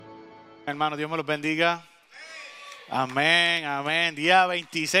Hermanos, Dios me los bendiga. Amén, amén. Día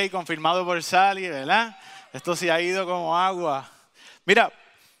 26 confirmado por Sally, ¿verdad? Esto se ha ido como agua. Mira,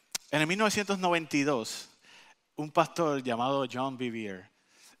 en el 1992, un pastor llamado John Bevere,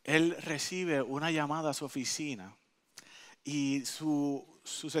 él recibe una llamada a su oficina y su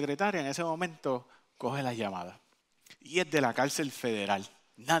secretaria en ese momento coge la llamada. Y es de la cárcel federal.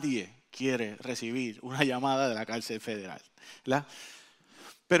 Nadie quiere recibir una llamada de la cárcel federal, ¿verdad?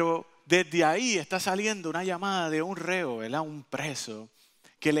 Pero desde ahí está saliendo una llamada de un reo, ¿verdad? Un preso,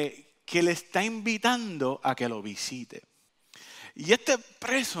 que le está invitando a que lo visite. Y este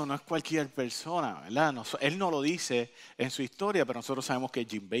preso no es cualquier persona, ¿verdad? Él no lo dice en su historia, pero nosotros sabemos que es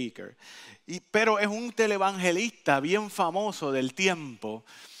Jim Bakker. Pero es un televangelista bien famoso del tiempo,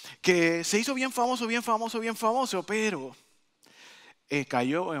 que se hizo bien famoso, pero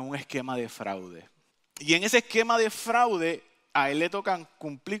cayó en un esquema de fraude. Y en ese esquema de fraude, a él le tocan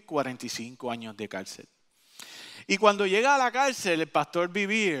cumplir 45 años de cárcel. Y cuando llega a la cárcel, el pastor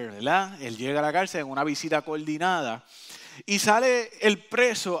Bevere, ¿verdad? Él llega a la cárcel en una visita coordinada y sale el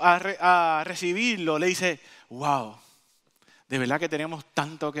preso a recibirlo. Le dice, wow, de verdad que tenemos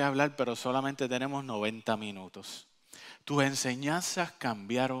tanto que hablar, pero solamente tenemos 90 minutos. Tus enseñanzas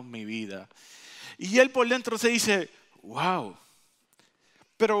cambiaron mi vida. Y él por dentro se dice, wow.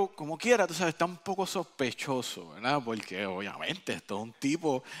 Pero como quiera, tú sabes, está un poco sospechoso, ¿verdad? Porque obviamente esto es un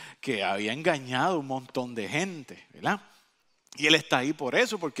tipo que había engañado a un montón de gente, ¿verdad? Y él está ahí por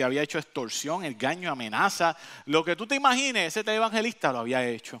eso, porque había hecho extorsión, engaño, amenaza. Lo que tú te imagines, ese evangelista lo había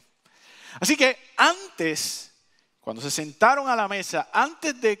hecho. Así que antes, cuando se sentaron a la mesa,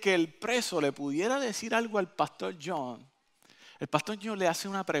 antes de que el preso le pudiera decir algo al pastor John, el pastor John le hace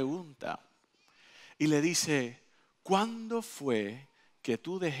una pregunta y le dice, ¿cuándo fue que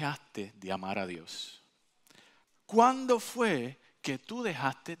tú dejaste de amar a Dios? ¿Cuándo fue que tú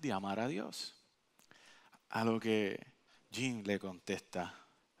dejaste de amar a Dios? A lo que Jim le contesta,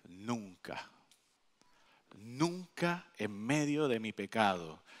 nunca. Nunca en medio de mi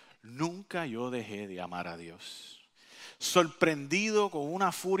pecado, nunca yo dejé de amar a Dios. Sorprendido, con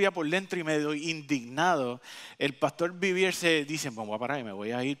una furia por dentro y medio indignado, el pastor Bevere se dice, bueno, voy a parar y me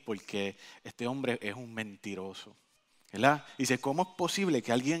voy a ir porque este hombre es un mentiroso. ¿Verdad? Dice, ¿cómo es posible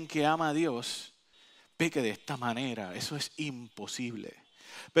que alguien que ama a Dios peque de esta manera? Eso es imposible.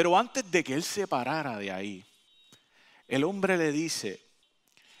 Pero antes de que él se parara de ahí, el hombre le dice,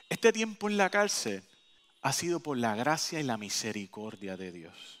 este tiempo en la cárcel ha sido por la gracia y la misericordia de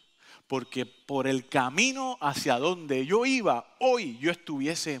Dios. Porque por el camino hacia donde yo iba, hoy yo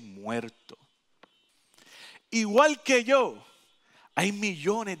estuviese muerto. Igual que yo, hay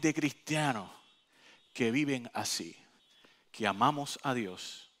millones de cristianos que viven así. Que amamos a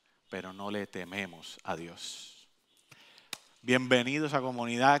Dios, pero no le tememos a Dios. Bienvenidos a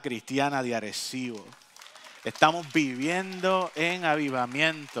Comunidad Cristiana de Arecibo. Estamos viviendo en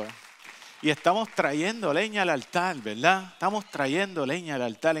avivamiento y estamos trayendo leña al altar, ¿verdad? Estamos trayendo leña al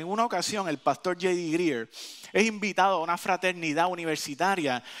altar. En una ocasión el pastor J.D. Greer es invitado a una fraternidad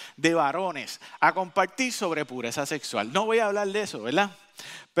universitaria de varones a compartir sobre pureza sexual. No voy a hablar de eso, ¿verdad?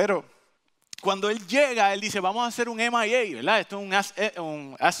 Pero cuando él llega, él dice, vamos a hacer un MIA, ¿verdad? Esto es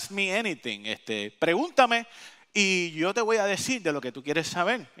un Ask Me Anything. Pregúntame y yo te voy a decir de lo que tú quieres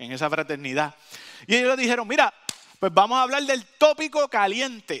saber en esa fraternidad. Y ellos le dijeron, mira, pues vamos a hablar del tópico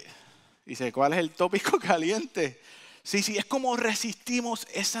caliente. Dice, ¿cuál es el tópico caliente? Sí, es como resistimos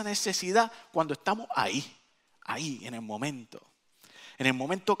esa necesidad cuando estamos ahí, en el momento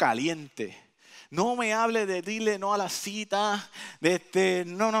caliente. No me hable de dile no a la cita,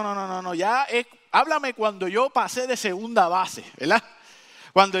 no. Háblame cuando yo pasé de segunda base, ¿verdad?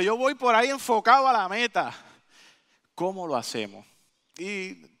 Cuando yo voy por ahí enfocado a la meta. ¿Cómo lo hacemos?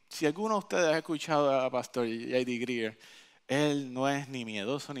 Y si alguno de ustedes ha escuchado a Pastor J.D. Greer, él no es ni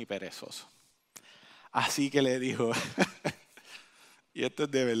miedoso ni perezoso. Así que le dijo, y esto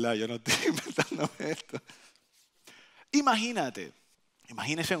es de verdad, yo no estoy inventándome esto.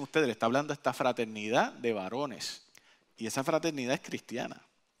 Imagínense ustedes, le está hablando a esta fraternidad de varones y esa fraternidad es cristiana.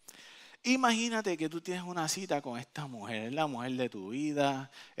 Imagínate que tú tienes una cita con esta mujer, es la mujer de tu vida,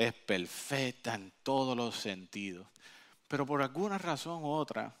 es perfecta en todos los sentidos. Pero por alguna razón u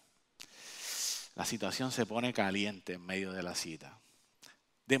otra, la situación se pone caliente en medio de la cita.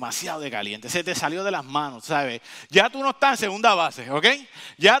 Demasiado de caliente, se te salió de las manos, ¿sabes? Ya tú no estás en segunda base, ¿ok?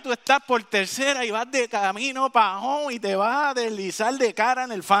 Ya tú estás por tercera y vas de camino para home y te vas a deslizar de cara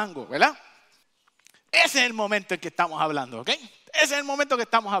en el fango, ¿verdad? Ese es el momento en que estamos hablando, ¿ok? Ese es el momento que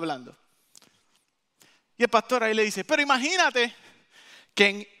estamos hablando. Y el pastor ahí le dice, pero imagínate que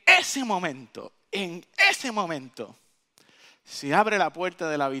en ese momento, Se abre la puerta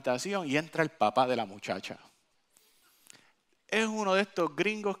de la habitación y entra el papá de la muchacha. Es uno de estos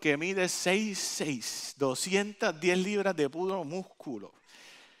gringos que mide 6'6", 210 libras de puro músculo.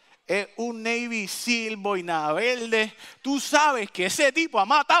 Es un Navy SEAL, boina verde. Tú sabes que ese tipo ha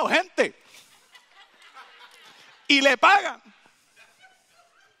matado gente. Y le pagan.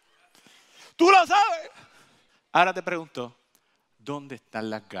 Tú lo sabes. Ahora te pregunto, ¿dónde están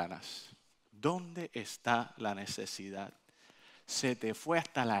las ganas? ¿Dónde está la necesidad? Se te fue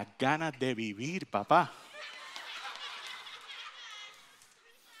hasta las ganas de vivir, papá.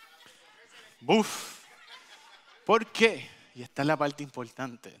 Uf. ¿Por qué? Y esta es la parte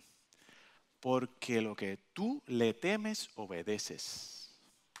importante. Porque lo que tú le temes, obedeces.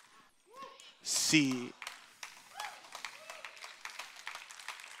 Si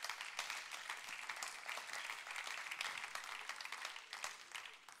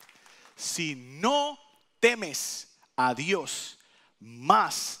no temes a Dios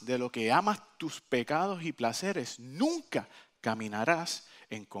más de lo que amas tus pecados y placeres, nunca caminarás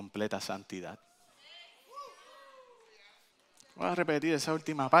en completa santidad. Voy a repetir esa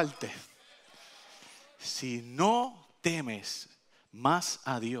última parte. Si no temes más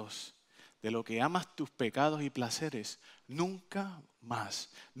a Dios de lo que amas tus pecados y placeres, nunca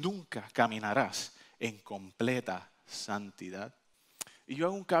caminarás en completa santidad. Y yo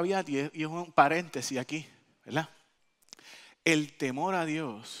hago un caveat y un paréntesis aquí, ¿verdad? El temor a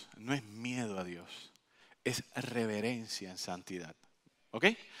Dios no es miedo a Dios, es reverencia en santidad. ¿Ok?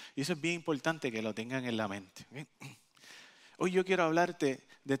 Y eso es bien importante que lo tengan en la mente. ¿Okay? Hoy yo quiero hablarte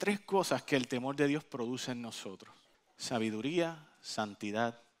de 3 cosas que el temor de Dios produce en nosotros. Sabiduría,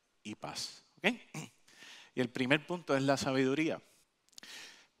 santidad y paz. ¿Ok? Y el primer punto es la sabiduría.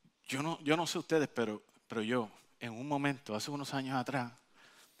 Yo no sé ustedes, pero yo en un momento, hace unos años atrás,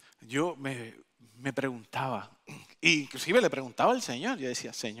 yo me preguntaba, e inclusive le preguntaba al Señor, yo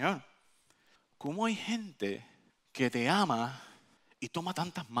decía, Señor, ¿cómo hay gente que te ama y toma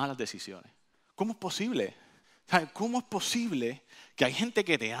tantas malas decisiones? ¿Cómo es posible? ¿Cómo es posible que hay gente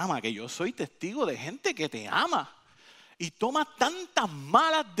que te ama, que yo soy testigo de gente que te ama y toma tantas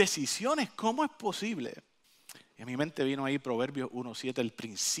malas decisiones? ¿Cómo es posible? Y a mi mente vino ahí Proverbios 1:7, el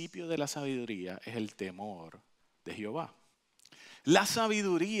principio de la sabiduría es el temor de Jehová. La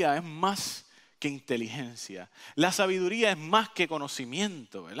sabiduría es más que inteligencia. La sabiduría es más que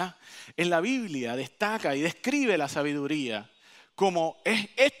conocimiento, ¿verdad? En la Biblia destaca y describe la sabiduría como es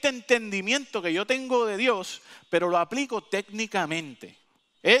este entendimiento que yo tengo de Dios, pero lo aplico técnicamente.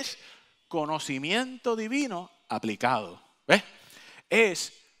 Es conocimiento divino aplicado. ¿Ves?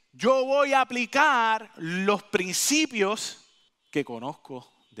 Es yo voy a aplicar los principios que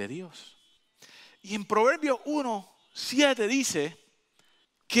conozco de Dios. Y en Proverbios 1:7 dice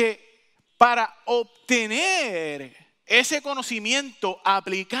que para obtener ese conocimiento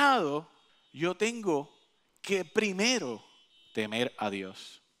aplicado, yo tengo que primero temer a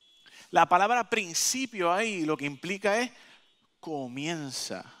Dios. La palabra principio ahí lo que implica es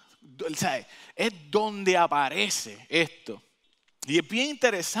comienza. O sea, es donde aparece esto. Y es bien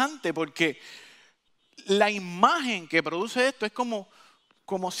interesante porque la imagen que produce esto es como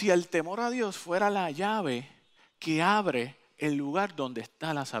si el temor a Dios fuera la llave que abre el lugar donde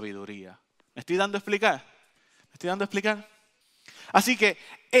está la sabiduría. ¿Me estoy dando a explicar? Así que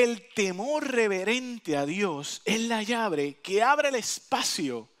el temor reverente a Dios es la llave que abre el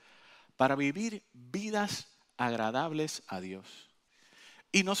espacio para vivir vidas agradables a Dios.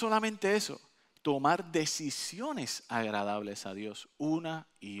 Y no solamente eso, tomar decisiones agradables a Dios una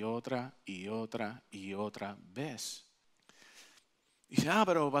y otra vez. Y dice,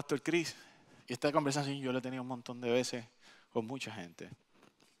 pero Pastor Chris, esta conversación yo la he tenido un montón de veces con mucha gente.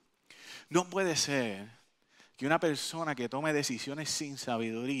 No puede ser que una persona que tome decisiones sin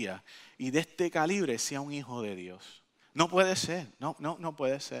sabiduría y de este calibre sea un hijo de Dios. No puede ser, no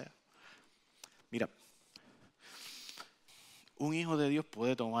puede ser. Mira, un hijo de Dios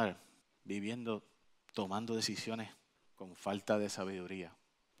puede tomando decisiones con falta de sabiduría,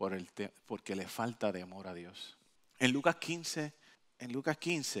 porque le falta temor a Dios. En Lucas 15,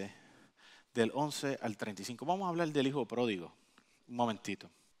 del 11 al 35, vamos a hablar del hijo pródigo, un momentito.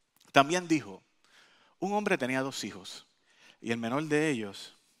 También dijo, un hombre tenía 2 hijos, y el menor de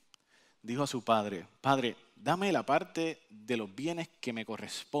ellos dijo a su padre, Padre, dame la parte de los bienes que me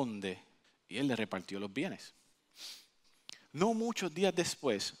corresponde, y él le repartió los bienes. No muchos días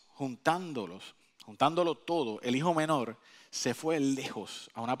después, juntándolo todo, el hijo menor se fue lejos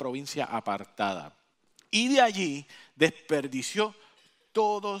a una provincia apartada y de allí desperdició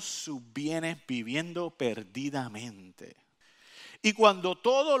todos sus bienes viviendo perdidamente. Y cuando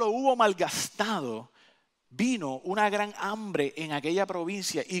todo lo hubo malgastado, vino una gran hambre en aquella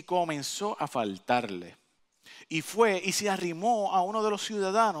provincia y comenzó a faltarle. Y fue y se arrimó a uno de los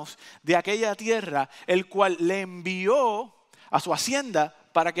ciudadanos de aquella tierra, el cual le envió a su hacienda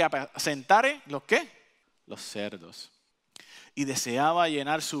para que apacentare, ¿los qué? Los cerdos. Y deseaba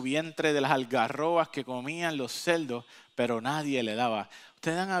llenar su vientre de las algarrobas que comían los cerdos, pero nadie le daba.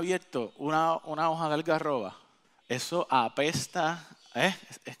 ¿Ustedes han abierto una hoja de algarroba? Eso apesta,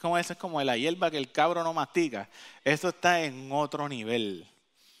 es como la hierba que el cabro no mastica. Esto está en otro nivel.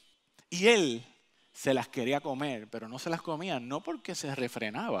 Y él se las quería comer, pero no se las comía, no porque se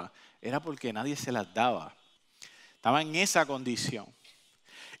refrenaba, era porque nadie se las daba. Estaba en esa condición.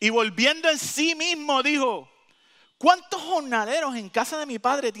 Y volviendo en sí mismo dijo: ¿cuántos jornaleros en casa de mi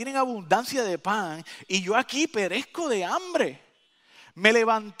padre tienen abundancia de pan y yo aquí perezco de hambre? Me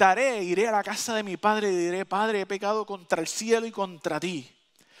levantaré, iré a la casa de mi padre y diré: Padre, he pecado contra el cielo y contra ti.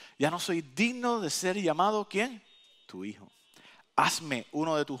 Ya no soy digno de ser llamado, ¿quién? Tu hijo. Hazme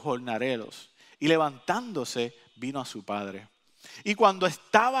uno de tus jornaleros. Y levantándose, vino a su padre. Y cuando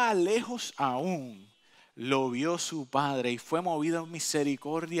estaba lejos aún, lo vio su padre y fue movido en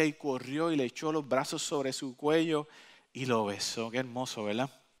misericordia y corrió y le echó los brazos sobre su cuello y lo besó. Qué hermoso, ¿verdad?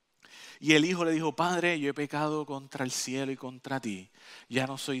 Y el hijo le dijo: Padre, yo he pecado contra el cielo y contra ti. Ya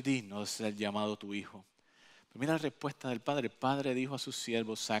no soy digno de ser llamado tu hijo. Pero mira la respuesta del padre. El padre dijo a sus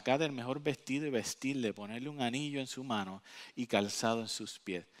siervos: sacad el mejor vestido y vestirle, ponerle un anillo en su mano y calzado en sus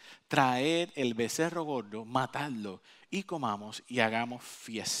pies. Traed el becerro gordo, matadlo y comamos y hagamos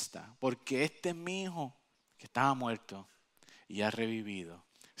fiesta. Porque este es mi hijo que estaba muerto y ha revivido.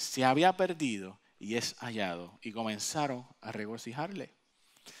 Se había perdido y es hallado. Y comenzaron a regocijarle.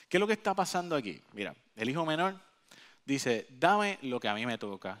 ¿Qué es lo que está pasando aquí? Mira, el hijo menor dice: dame lo que a mí me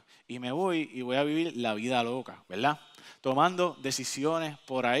toca y me voy y voy a vivir la vida loca, ¿verdad? Tomando decisiones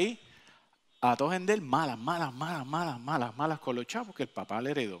por ahí a todo gender malas con los chavos que el papá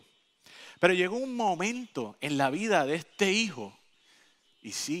le heredó. Pero llegó un momento en la vida de este hijo,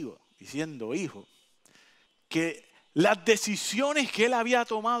 y sigo diciendo hijo, que las decisiones que él había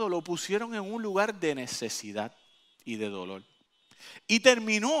tomado lo pusieron en un lugar de necesidad y de dolor. Y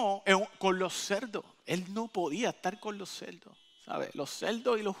terminó con los cerdos. Él no podía estar con los cerdos, ¿sabe? Los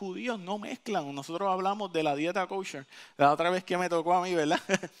cerdos y los judíos no mezclan. Nosotros hablamos de la dieta kosher la otra vez que me tocó a mí, ¿verdad?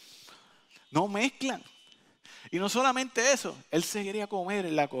 No mezclan. Y no solamente eso, él se quería comer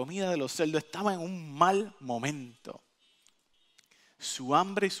la comida de los cerdos. Estaba en un mal momento. Su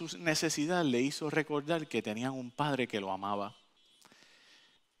hambre y su necesidad le hizo recordar que tenían un padre que lo amaba.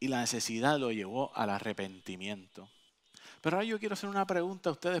 Y la necesidad lo llevó al arrepentimiento. Pero ahora yo quiero hacer una pregunta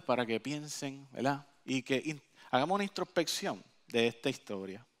a ustedes para que piensen, ¿verdad? Y que hagamos una introspección de esta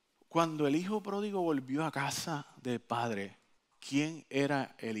historia. Cuando el hijo pródigo volvió a casa del padre, ¿quién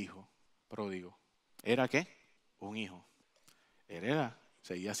era el hijo pródigo? ¿Era qué? Un hijo.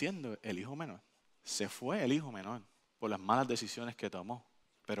 Seguía siendo el hijo menor. Se fue el hijo menor por las malas decisiones que tomó,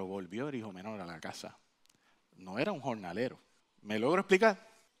 pero volvió el hijo menor a la casa. No era un jornalero. ¿Me logro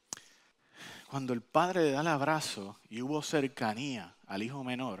explicar? Cuando el padre le da el abrazo y hubo cercanía al hijo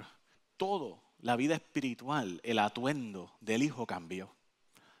menor, todo, la vida espiritual, el atuendo del hijo cambió.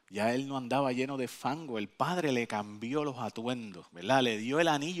 Ya él no andaba lleno de fango, el padre le cambió los atuendos, ¿verdad? Le dio el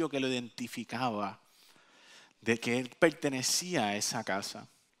anillo que lo identificaba de que él pertenecía a esa casa.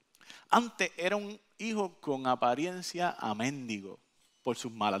 Antes era un hijo con apariencia a mendigo por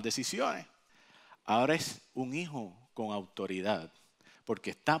sus malas decisiones. Ahora es un hijo con autoridad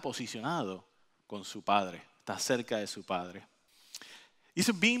porque está posicionado con su padre, está cerca de su padre. Y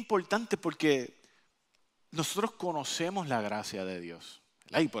eso es bien importante porque nosotros conocemos la gracia de Dios,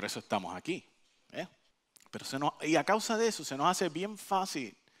 ¿verdad? Y por eso estamos aquí. Pero y a causa de eso se nos hace bien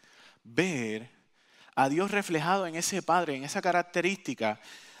fácil ver a Dios reflejado en ese padre, en esa característica,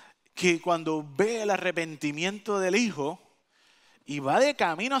 que cuando ve el arrepentimiento del hijo y va de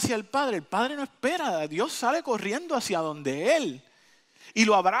camino hacia el padre no espera, Dios sale corriendo hacia donde él. Y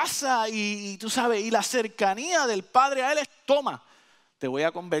lo abraza y tú sabes, y la cercanía del padre a él es: toma, te voy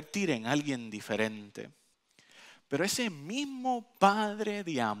a convertir en alguien diferente. Pero ese mismo padre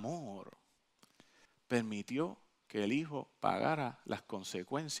de amor permitió que el hijo pagara las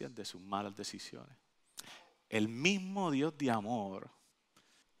consecuencias de sus malas decisiones. El mismo Dios de amor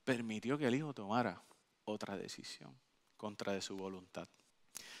permitió que el hijo tomara otra decisión contra de su voluntad.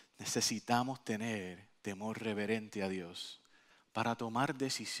 Necesitamos tener temor reverente a Dios para tomar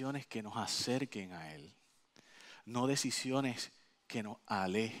decisiones que nos acerquen a Él, no decisiones que nos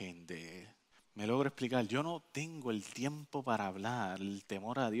alejen de Él. ¿Me logro explicar? Yo no tengo el tiempo para hablar el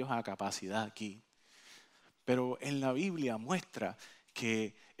temor a Dios a capacidad aquí, pero en la Biblia muestra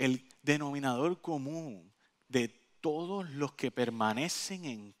que el denominador común de todos los que permanecen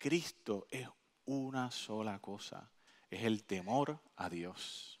en Cristo es una sola cosa. Es el temor a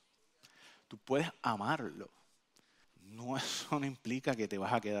Dios. Tú puedes amarlo. No, eso no implica que te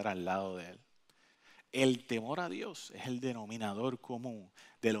vas a quedar al lado de Él. El temor a Dios es el denominador común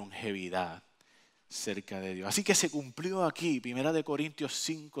de longevidad cerca de Dios. Así que se cumplió aquí, 1 Corintios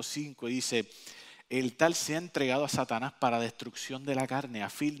 5:5, dice: el tal se ha entregado a Satanás para destrucción de la carne, a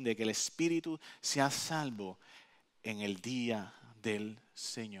fin de que el espíritu sea salvo en el día del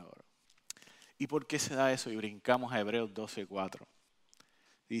Señor. ¿Y por qué se da eso? Y brincamos a Hebreos 12:4.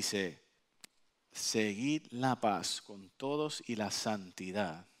 Dice: seguid la paz con todos y la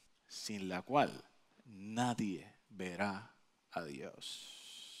santidad, sin la cual nadie verá a Dios.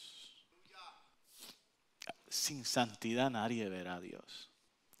 Sin santidad nadie verá a Dios.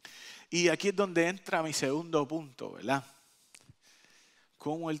 Y aquí es donde entra mi segundo punto, ¿verdad?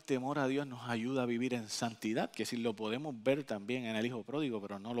 Cómo el temor a Dios nos ayuda a vivir en santidad, que sí lo podemos ver también en el Hijo Pródigo,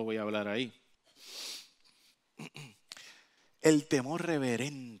 pero no lo voy a hablar ahí. El temor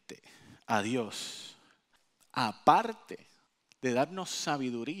reverente a Dios, aparte de darnos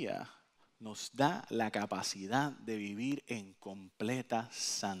sabiduría, nos da la capacidad de vivir en completa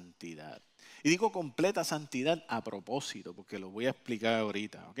santidad. Y digo completa santidad a propósito, porque lo voy a explicar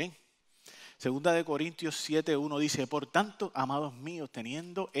ahorita, ¿ok? Segunda de Corintios 7:1 dice: por tanto, amados míos,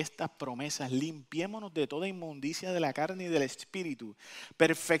 teniendo estas promesas, limpiémonos de toda inmundicia de la carne y del espíritu,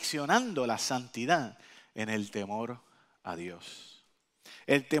 perfeccionando la santidad en el temor a Dios.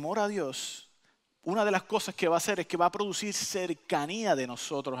 El temor a Dios, una de las cosas que va a hacer es que va a producir cercanía de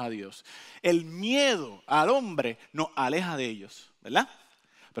nosotros a Dios. El miedo al hombre nos aleja de ellos, ¿verdad?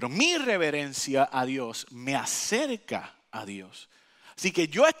 Pero mi reverencia a Dios me acerca a Dios. Así que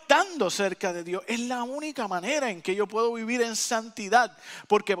yo estando cerca de Dios es la única manera en que yo puedo vivir en santidad.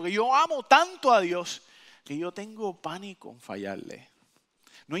 Porque yo amo tanto a Dios que yo tengo pánico en fallarle.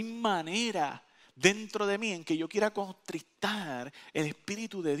 No hay manera dentro de mí en que yo quiera contristar el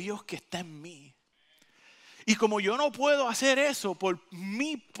Espíritu de Dios que está en mí. Y como yo no puedo hacer eso por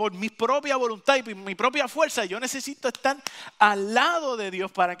mi propia voluntad y por mi propia fuerza, yo necesito estar al lado de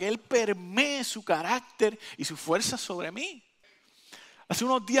Dios para que Él permee su carácter y su fuerza sobre mí. Hace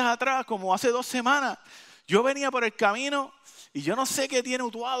unos días atrás, como hace 2 semanas, yo venía por el camino y yo no sé qué tiene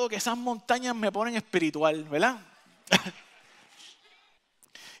Utuado, que esas montañas me ponen espiritual, ¿verdad?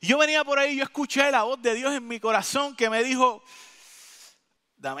 Y yo venía por ahí y yo escuché la voz de Dios en mi corazón que me dijo: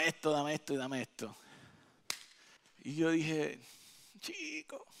 dame esto, dame esto y dame esto. Y yo dije: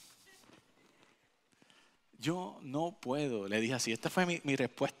 chico, yo no puedo. Le dije así, esta fue mi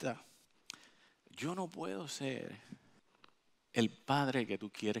respuesta. Yo no puedo ser el padre que tú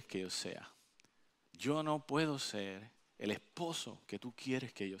quieres que yo sea. Yo no puedo ser el esposo que tú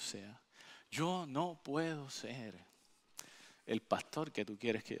quieres que yo sea. Yo no puedo ser el pastor que tú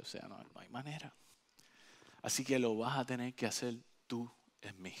quieres que yo sea. No hay manera. Así que lo vas a tener que hacer tú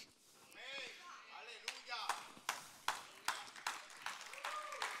en mí.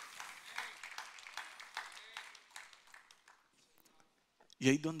 Y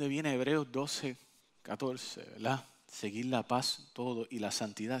ahí es donde viene Hebreos 12:14, ¿verdad? Seguir la paz todo y la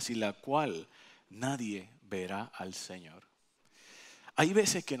santidad, sin la cual nadie verá al Señor. Hay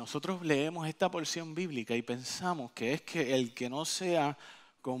veces que nosotros leemos esta porción bíblica y pensamos que es que el que no sea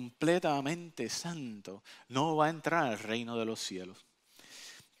completamente santo no va a entrar al reino de los cielos.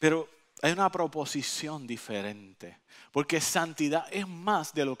 Pero hay una proposición diferente, porque santidad es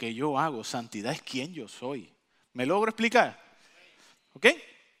más de lo que yo hago, santidad es quien yo soy. ¿Me logro explicar? ¿Ok?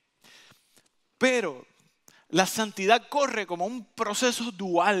 Pero la santidad corre como un proceso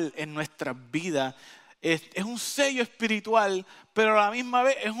dual en nuestras vidas. Es un sello espiritual, pero a la misma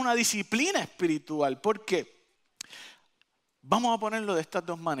vez es una disciplina espiritual. ¿Por qué? Vamos a ponerlo de estas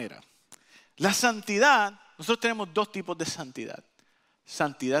dos maneras. La santidad, nosotros tenemos 2 tipos de santidad.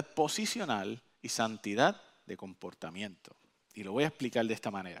 Santidad posicional y santidad de comportamiento. Y lo voy a explicar de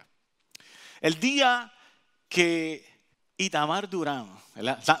esta manera. El día que Itamar Durán,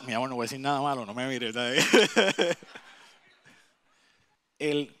 ¿verdad? Mi amor, no voy a decir nada malo, no me mires.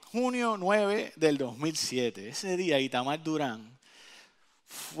 El junio 9 del 2007, ese día Itamar Durán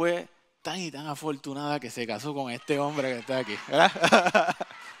fue tan y tan afortunada que se casó con este hombre que está aquí, ¿verdad?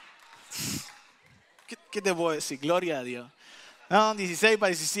 ¿Qué te puedo decir? Gloria a Dios. No, 16 para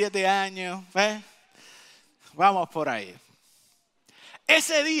 17 años, ¿ves? Vamos por ahí.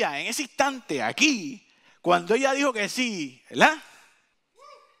 Ese día, en ese instante, aquí, cuando ella dijo que sí, ¿verdad?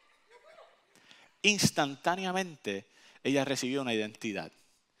 Instantáneamente ella recibió una identidad.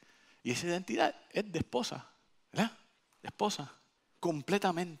 Y esa identidad es de esposa, ¿verdad? De esposa.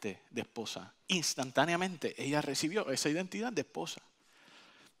 completamente de esposa. Instantáneamente ella recibió esa identidad de esposa.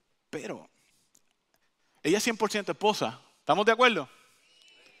 Pero ella es 100% esposa. ¿Estamos de acuerdo?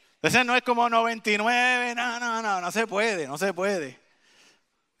 Entonces no es como 99, no se puede.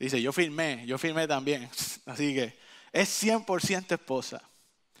 Dice, yo firmé también. Así que es 100% esposa.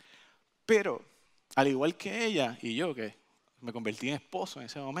 Pero, al igual que ella y yo, que me convertí en esposo en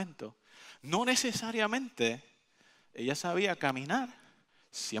ese momento, no necesariamente ella sabía caminar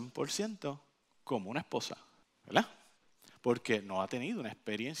 100% como una esposa, ¿verdad? Porque no ha tenido una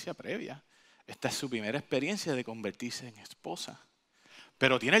experiencia previa. Esta es su primera experiencia de convertirse en esposa.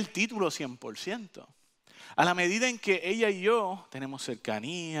 Pero tiene el título 100%. A la medida en que ella y yo tenemos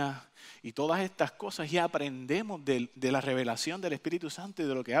cercanía y todas estas cosas y aprendemos de la revelación del Espíritu Santo y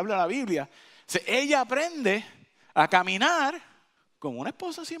de lo que habla la Biblia, ella aprende a caminar como una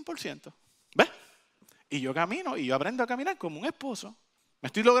esposa 100%. ¿Ves? Y yo camino y yo aprendo a caminar como un esposo. ¿Me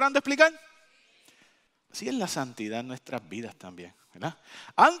estoy logrando explicar? Así es la santidad en nuestras vidas también, ¿verdad?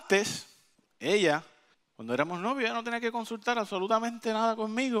 Antes, ella, cuando éramos novios, ella no tenía que consultar absolutamente nada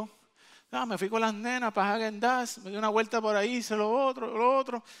conmigo. Me fui con las nenas para Häagen-Dazs, me di una vuelta por ahí, hice lo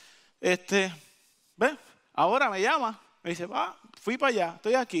otro. ¿Ves? Ahora me llama, me dice, fui para allá,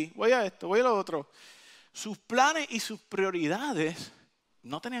 estoy aquí, voy a esto, voy a lo otro. Sus planes y sus prioridades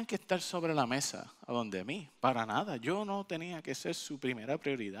no tenían que estar sobre la mesa a donde mí, para nada. Yo no tenía que ser su primera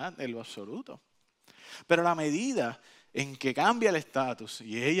prioridad en lo absoluto. Pero a la medida en que cambia el estatus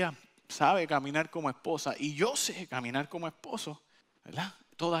y ella sabe caminar como esposa y yo sé caminar como esposo, ¿verdad?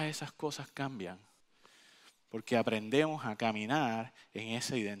 Todas esas cosas cambian porque aprendemos a caminar en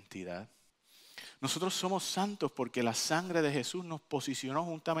esa identidad. Nosotros somos santos porque la sangre de Jesús nos posicionó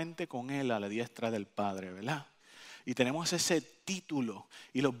juntamente con Él a la diestra del Padre, ¿verdad? Y tenemos ese título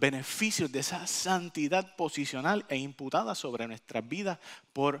y los beneficios de esa santidad posicional e imputada sobre nuestras vidas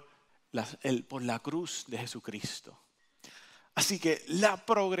por la cruz de Jesucristo. Así que la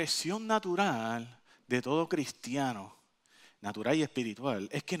progresión natural de todo cristiano, natural y espiritual,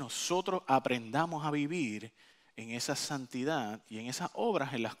 es que nosotros aprendamos a vivir en esa santidad y en esas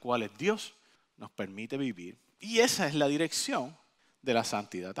obras en las cuales Dios nos permite vivir. Y esa es la dirección de la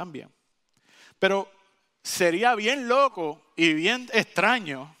santidad también. Pero sería bien loco y bien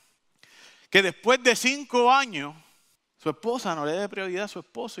extraño que después de 5 años su esposa no le dé prioridad a su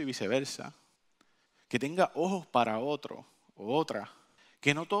esposo y viceversa. Que tenga ojos para otro o otra.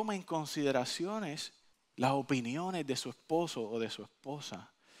 Que no tome en consideraciones las opiniones de su esposo o de su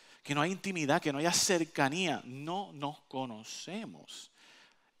esposa. Que no haya intimidad, que no haya cercanía. No nos conocemos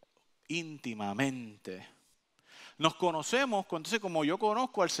íntimamente. Nos conocemos, entonces como yo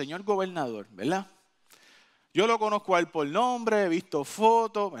conozco al señor gobernador, ¿verdad? Yo lo conozco a él por nombre, he visto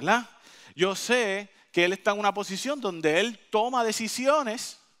fotos, ¿verdad? Yo sé que él está en una posición donde él toma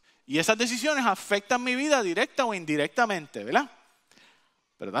decisiones y esas decisiones afectan mi vida directa o indirectamente, ¿verdad?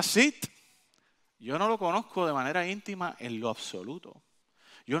 Pero that's it. Yo no lo conozco de manera íntima en lo absoluto.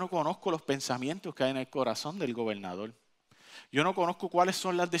 Yo no conozco los pensamientos que hay en el corazón del gobernador. Yo no conozco cuáles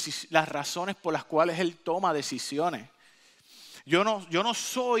son las razones por las cuales él toma decisiones. Yo no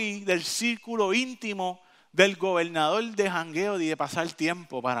soy del círculo íntimo del gobernador de jangueo y de pasar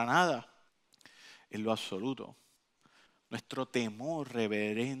tiempo, para nada. En lo absoluto. Nuestro temor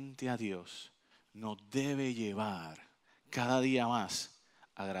reverente a Dios nos debe llevar cada día más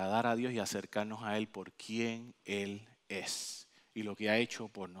a agradar a Dios y acercarnos a Él por quien Él es y lo que ha hecho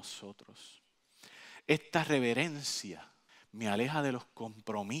por nosotros. Esta reverencia me aleja de los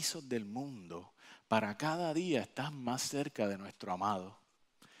compromisos del mundo para cada día estar más cerca de nuestro amado.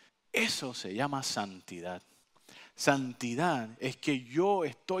 Eso se llama santidad. Santidad es que yo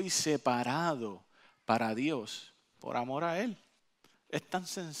estoy separado para Dios por amor a Él. Es tan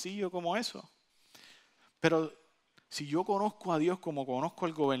sencillo como eso. Pero si yo conozco a Dios como conozco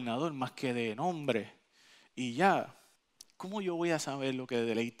al gobernador más que de nombre y ya, ¿cómo yo voy a saber lo que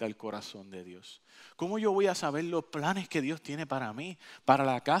deleita el corazón de Dios? ¿Cómo yo voy a saber los planes que Dios tiene para mí, para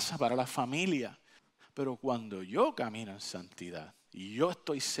la casa, para la familia? Pero cuando yo camino en santidad y yo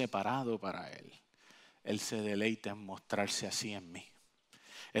estoy separado para Él, Él se deleita en mostrarse así en mí.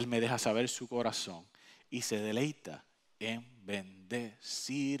 Él me deja saber su corazón y se deleita en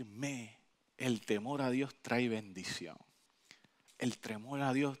bendecirme. El temor a Dios trae bendición. El temor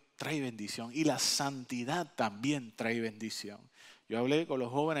a Dios trae bendición y la santidad también trae bendición. Yo hablé con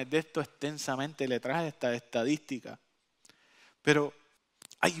los jóvenes de esto extensamente, le traje esta estadística. Pero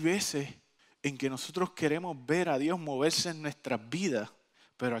hay veces en que nosotros queremos ver a Dios moverse en nuestras vidas,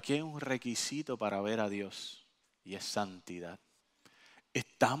 pero aquí hay un requisito para ver a Dios y es santidad.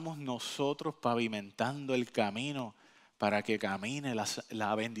 ¿Estamos nosotros pavimentando el camino para que camine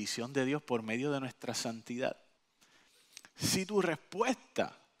la bendición de Dios por medio de nuestra santidad. Si tu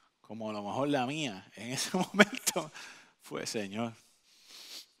respuesta, como a lo mejor la mía en ese momento, fue: Señor,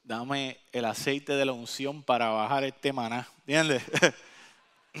 dame el aceite de la unción para bajar este maná, ¿entiendes?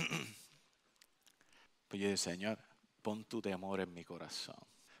 Pues yo digo: Señor, pon tu temor en mi corazón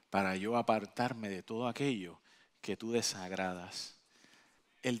para yo apartarme de todo aquello que tú desagradas.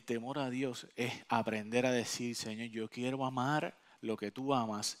 El temor a Dios es aprender a decir: Señor, yo quiero amar lo que tú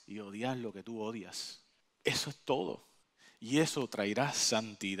amas y odiar lo que tú odias. Eso es todo. Y eso traerá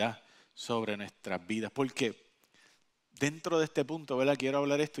santidad sobre nuestras vidas. Porque dentro de este punto, ¿verdad?, quiero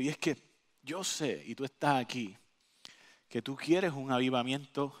hablar esto. Y es que yo sé, y tú estás aquí, que tú quieres un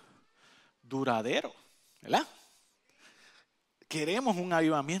avivamiento duradero, ¿verdad? Queremos un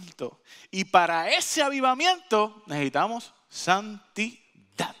avivamiento. Y para ese avivamiento necesitamos santidad.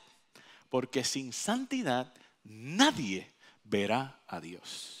 Porque sin santidad nadie verá a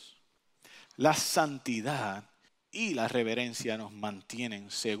Dios. La santidad y la reverencia nos mantienen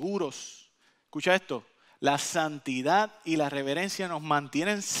seguros. Escucha esto. La santidad y la reverencia nos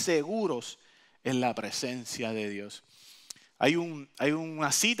mantienen seguros en la presencia de Dios. Hay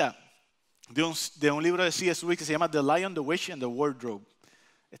una cita de un libro de C.S. Lewis que se llama The Lion, the Witch and the Wardrobe.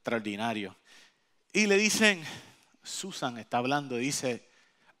 Extraordinario. Y le dicen, Susan está hablando, dice: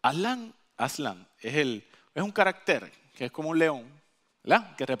 Aslan es un carácter que es como un león,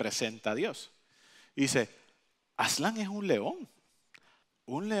 ¿verdad?, que representa a Dios. Y dice: Aslan es un león,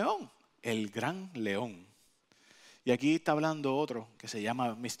 el gran león. Y aquí está hablando otro que se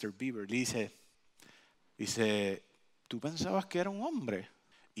llama Mr. Beaver. Dice, tú pensabas que era un hombre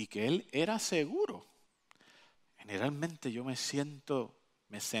y que él era seguro. Generalmente yo me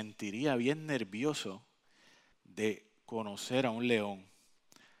sentiría bien nervioso de conocer a un león.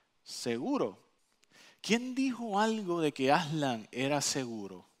 Seguro. ¿Quién dijo algo de que Aslan era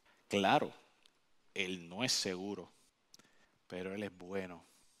seguro? Claro, él no es seguro, pero él es bueno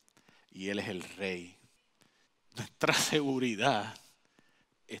y él es el rey. Nuestra seguridad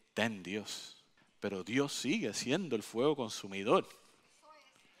está en Dios, pero Dios sigue siendo el fuego consumidor.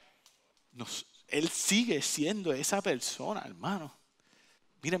 Él sigue siendo esa persona, hermano.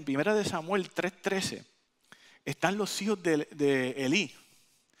 Miren, 1 Samuel 3:13, están los hijos de Elí.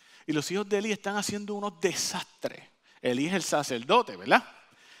 Y los hijos de Elí están haciendo unos desastres. Elí es el sacerdote, ¿verdad?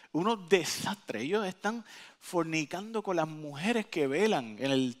 Unos desastres. Ellos están fornicando con las mujeres que velan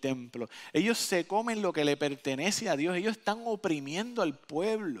en el templo. Ellos se comen lo que le pertenece a Dios. Ellos están oprimiendo al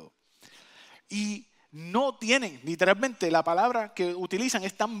pueblo. Y no tienen, literalmente la palabra que utilizan,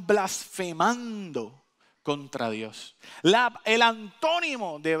 están blasfemando contra Dios. El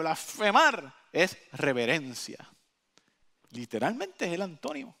antónimo de blasfemar es reverencia. Literalmente es el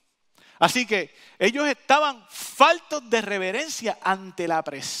antónimo. Así que ellos estaban faltos de reverencia ante la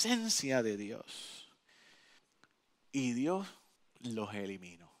presencia de Dios. Y Dios los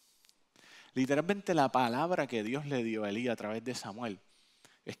eliminó. Literalmente la palabra que Dios le dio a Elí a través de Samuel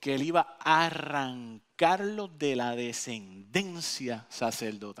es que él iba a arrancarlos de la descendencia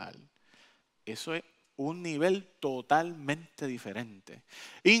sacerdotal. Eso es un nivel totalmente diferente.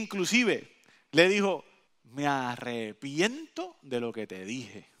 Inclusive le dijo, me arrepiento de lo que te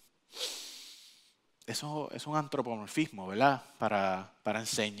dije. Eso es un antropomorfismo, ¿verdad? Para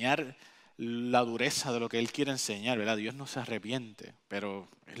enseñar la dureza de lo que él quiere enseñar, ¿verdad? Dios no se arrepiente, pero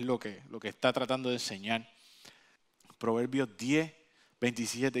es lo que está tratando de enseñar. Proverbios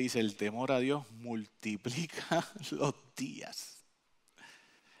 10:27 dice, el temor a Dios multiplica los días.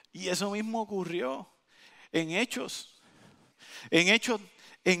 Y eso mismo ocurrió en Hechos. En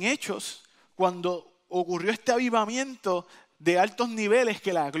Hechos, cuando ocurrió este avivamiento de altos niveles,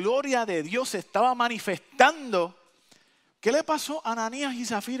 que la gloria de Dios se estaba manifestando, ¿qué le pasó a Ananías y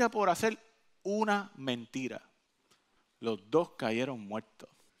Zafira por hacer una mentira? Los dos cayeron muertos.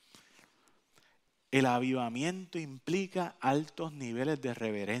 El avivamiento implica altos niveles de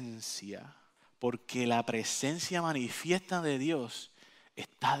reverencia, porque la presencia manifiesta de Dios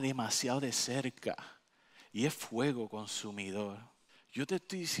está demasiado de cerca y es fuego consumidor. Yo te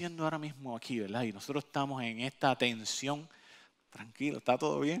estoy diciendo ahora mismo aquí, ¿verdad? Y nosotros estamos en esta tensión. Tranquilo, ¿está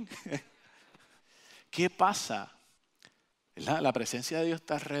todo bien? ¿Qué pasa? ¿Verdad? La presencia de Dios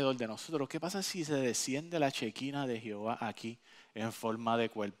está alrededor de nosotros. ¿Qué pasa si se desciende la chequina de Jehová aquí en forma de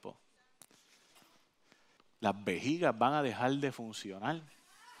cuerpo? Las vejigas van a dejar de funcionar.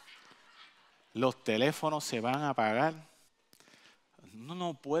 Los teléfonos se van a apagar. Uno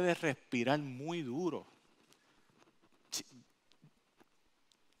no puede respirar muy duro.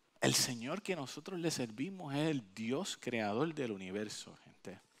 El Señor que nosotros le servimos es el Dios creador del universo,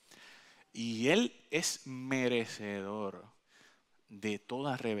 gente. Y Él es merecedor de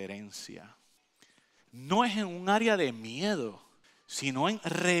toda reverencia. No es en un área de miedo, sino en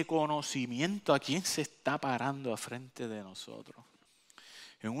reconocimiento a quién se está parando a frente de nosotros.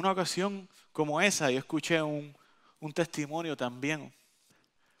 En una ocasión como esa, yo escuché un testimonio también,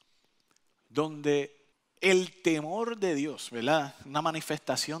 donde el temor de Dios, ¿verdad? Una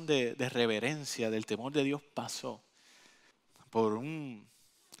manifestación de reverencia, del temor de Dios pasó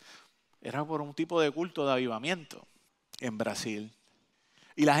era por un tipo de culto de avivamiento en Brasil.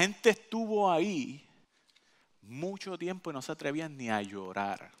 Y la gente estuvo ahí mucho tiempo y no se atrevían ni a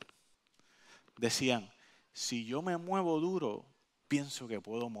llorar. Decían, si yo me muevo duro, pienso que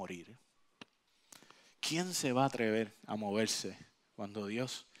puedo morir. ¿Quién se va a atrever a moverse cuando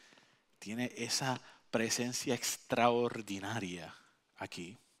Dios tiene esa presencia extraordinaria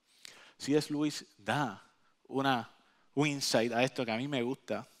aquí? C.S. Lewis da un insight a esto que a mí me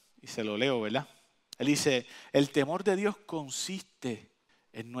gusta y se lo leo, ¿verdad? Él dice, el temor de Dios consiste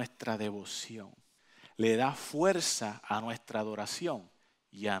en nuestra devoción. Le da fuerza a nuestra adoración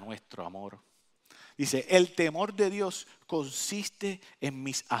y a nuestro amor. Dice, el temor de Dios consiste en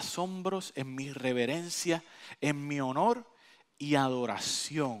mis asombros, en mi reverencia, en mi honor y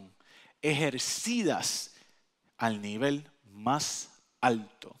adoración, ejercidas al nivel más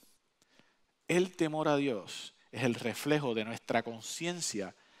alto. El temor a Dios es el reflejo de nuestra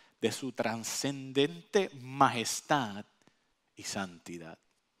conciencia de su trascendente majestad y santidad.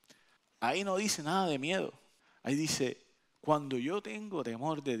 Ahí no dice nada de miedo. Ahí dice, cuando yo tengo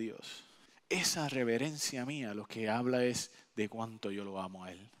temor de Dios, esa reverencia mía lo que habla es de cuánto yo lo amo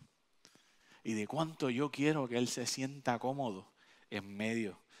a Él. Y de cuánto yo quiero que Él se sienta cómodo en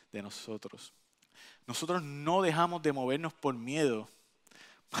medio de nosotros. Nosotros no dejamos de movernos por miedo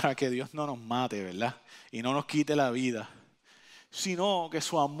para que Dios no nos mate, ¿verdad? Y no nos quite la vida. Sino que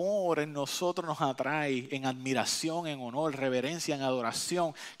su amor en nosotros nos atrae en admiración, en honor, reverencia, en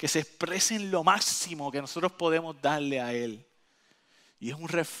adoración, que se exprese en lo máximo que nosotros podemos darle a Él. Y es un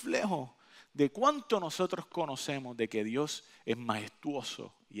reflejo de cuánto nosotros conocemos de que Dios es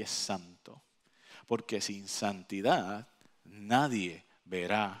majestuoso y es santo. Porque sin santidad nadie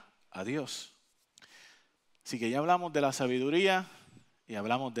verá a Dios. Así que ya hablamos de la sabiduría y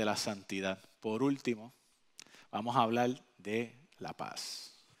hablamos de la santidad. Por último, vamos a hablar de la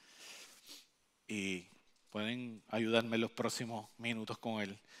paz. Y pueden ayudarme en los próximos minutos con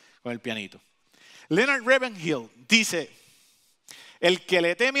el pianito. Leonard Ravenhill dice, el que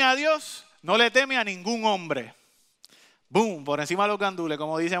le teme a Dios no le teme a ningún hombre. Boom, por encima de los gandules,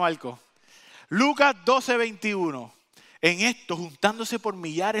 como dice Marco. Lucas 12:21. En esto, juntándose por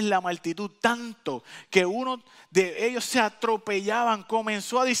millares la multitud, tanto que uno de ellos se atropellaban,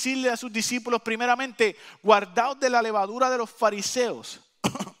 comenzó a decirle a sus discípulos primeramente, guardaos de la levadura de los fariseos,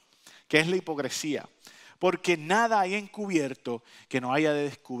 que es la hipocresía, porque nada hay encubierto que no haya de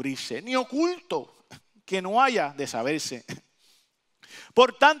descubrirse, ni oculto que no haya de saberse.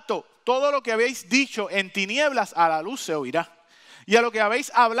 Por tanto, todo lo que habéis dicho en tinieblas a la luz se oirá. Y a lo que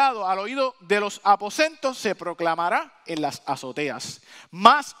habéis hablado al oído de los aposentos se proclamará en las azoteas.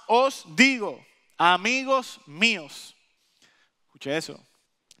 Mas os digo, amigos míos, escuche eso,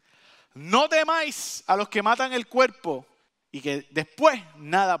 no temáis a los que matan el cuerpo y que después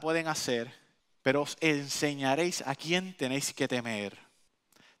nada pueden hacer, pero os enseñaréis a quién tenéis que temer.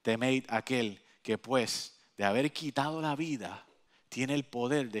 Temed a aquel que pues de haber quitado la vida tiene el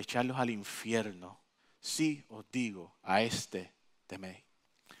poder de echarlos al infierno. Sí os digo, a este temed.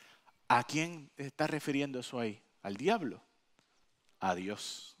 ¿A quién está refiriendo eso ahí? ¿Al diablo? A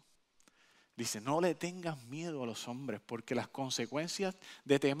Dios. Dice, no le tengas miedo a los hombres, porque las consecuencias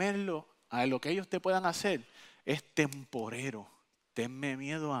de temerlo a lo que ellos te puedan hacer es temporero. Tenme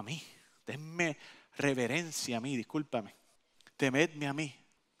miedo a mí, tenme reverencia a mí, discúlpame. Temedme a mí,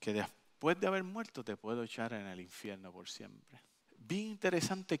 que después de haber muerto te puedo echar en el infierno por siempre. Bien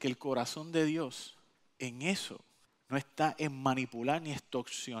interesante que el corazón de Dios en eso no está en manipular ni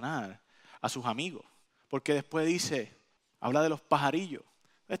extorsionar a sus amigos. Porque después dice, habla de los pajarillos.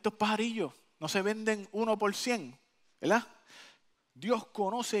 Estos pajarillos no se venden 1 por 100, ¿verdad? Dios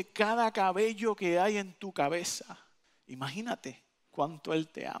conoce cada cabello que hay en tu cabeza. Imagínate cuánto Él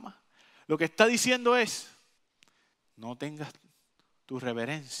te ama. Lo que está diciendo es, no tengas tu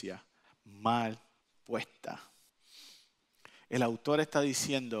reverencia mal puesta. El autor está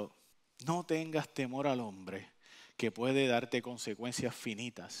diciendo, no tengas temor al hombre, que puede darte consecuencias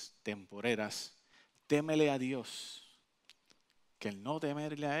finitas, temporeras. Témele a Dios, que el no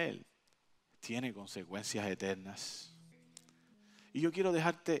temerle a Él tiene consecuencias eternas. Y yo quiero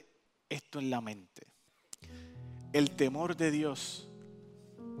dejarte esto en la mente. El temor de Dios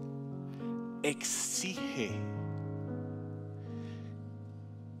exige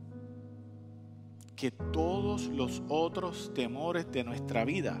que todos los otros temores de nuestra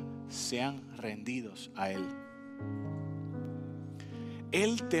vida sean rendidos a Él.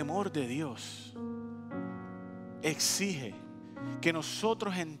 El temor de Dios exige que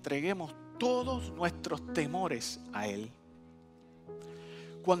nosotros entreguemos todos nuestros temores a Él.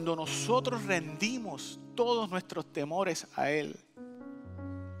 Cuando nosotros rendimos todos nuestros temores a Él,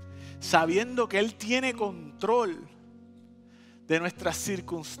 sabiendo que Él tiene control de nuestras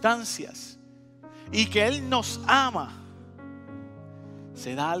circunstancias y que Él nos ama,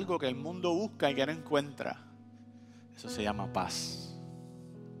 se da algo que el mundo busca y que no encuentra. Eso se llama paz.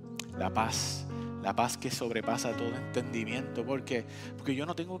 La paz que sobrepasa todo entendimiento. Porque yo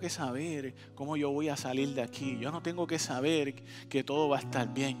no tengo que saber cómo yo voy a salir de aquí. Yo no tengo que saber que todo va a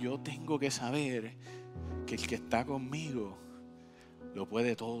estar bien. Yo tengo que saber que el que está conmigo lo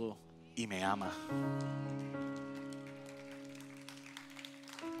puede todo y me ama.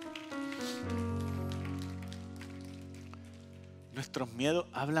 Nuestros miedos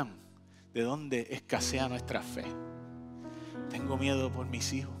hablan de dónde escasea nuestra fe. Tengo miedo por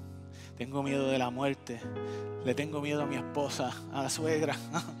mis hijos. Tengo miedo de la muerte. Le tengo miedo a mi esposa, a la suegra.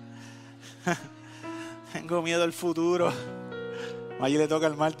 Tengo miedo al futuro. Allí le toca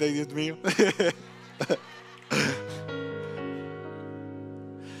el martes, Dios mío.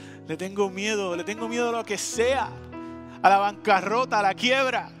 Le tengo miedo a lo que sea. A la bancarrota, a la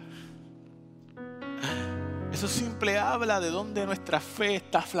quiebra. Eso simple habla de dónde nuestra fe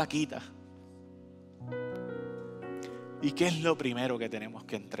está flaquita. ¿Y qué es lo primero que tenemos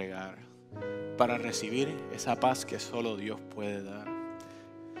que entregar para recibir esa paz que solo Dios puede dar?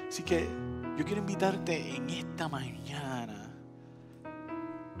 Así que yo quiero invitarte en esta mañana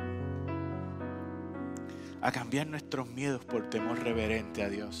a cambiar nuestros miedos por temor reverente a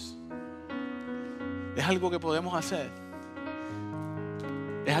Dios. Es algo que podemos hacer.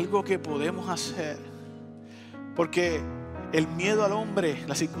 Es algo que podemos hacer. Porque el miedo al hombre,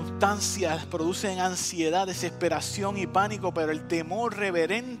 las circunstancias producen ansiedad, desesperación y pánico, pero el temor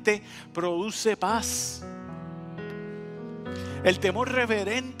reverente produce paz. El temor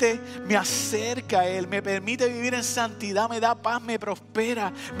reverente me acerca a Él, me permite vivir en santidad, me da paz, me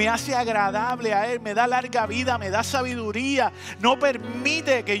prospera, me hace agradable a Él, me da larga vida, me da sabiduría. No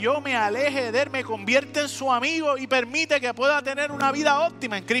permite que yo me aleje de Él, me convierte en su amigo y permite que pueda tener una vida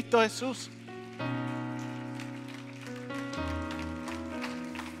óptima en Cristo Jesús.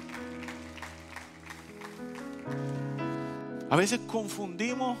 A veces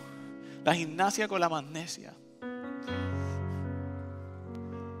confundimos la gimnasia con la magnesia.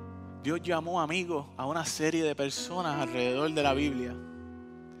 Dios llamó amigos a una serie de personas alrededor de la Biblia.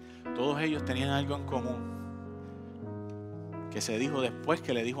 Todos ellos tenían algo en común, que se dijo después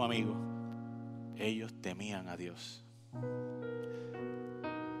que le dijo amigos. Ellos temían a Dios.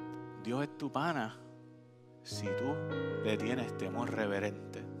 Dios es tu pana si tú le tienes temor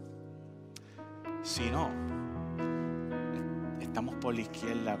reverente. Si no, estamos por la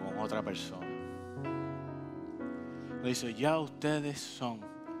izquierda con otra persona. Le dice, ya ustedes no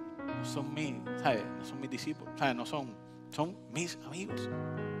son mis, ¿sabes? No son mis discípulos, ¿sabes? Son mis amigos.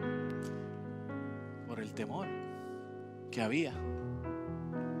 Por el temor que había.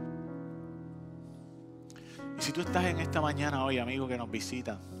 Y si tú estás en esta mañana hoy, amigo que nos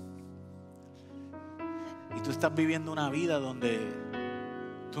visita, y tú estás viviendo una vida donde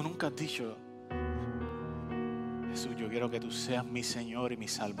tú nunca has dicho, Jesús, yo quiero que tú seas mi Señor y mi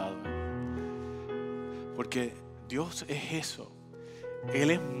Salvador. Porque Dios es eso.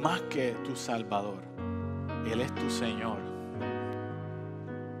 Él es más que tu Salvador. Él es tu Señor.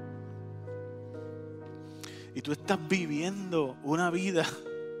 Y tú estás viviendo una vida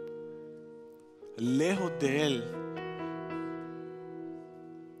lejos de Él.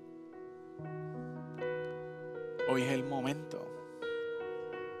 Hoy es el momento.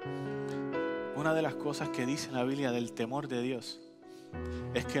 Una de las cosas que dice la Biblia del temor de Dios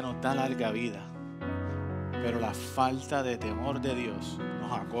es que nos da larga vida. Pero la falta de temor de Dios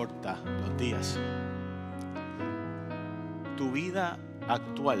nos acorta los días. Tu vida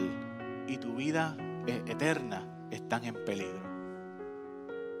actual y tu vida eterna están en peligro.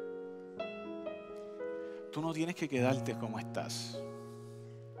 Tú no tienes que quedarte como estás.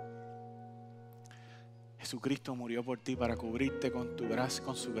 Jesucristo murió por ti para cubrirte con tu gracia,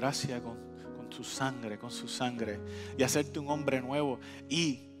 con su gracia, con su sangre y hacerte un hombre nuevo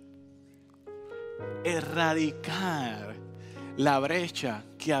y erradicar la brecha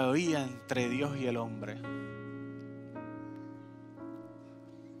que había entre Dios y el hombre.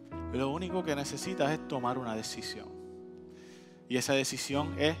 Lo único que necesitas es tomar una decisión. Y esa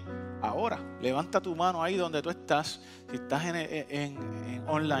decisión es ahora. Levanta tu mano ahí donde tú estás. Si estás en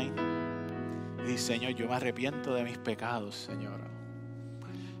online. Y dice, Señor, yo me arrepiento de mis pecados, Señor.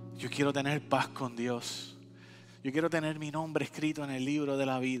 Yo quiero tener paz con Dios. Yo quiero tener mi nombre escrito en el libro de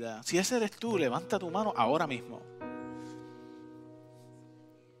la vida. Si ese eres tú, levanta tu mano ahora mismo.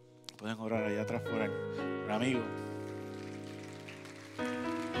 Pueden orar allá atrás por el amigo.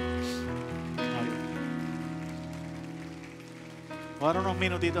 Ahora unos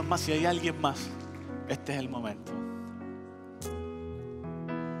minutitos más, si hay alguien más, este es el momento.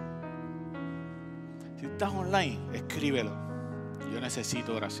 Si estás online, escríbelo. Yo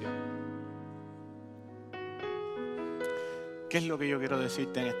necesito oración. ¿Qué es lo que yo quiero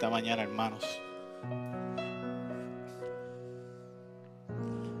decirte en esta mañana, hermanos?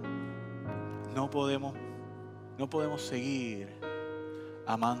 No podemos seguir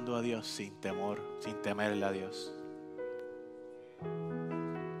amando a Dios sin temor, sin temerle a Dios.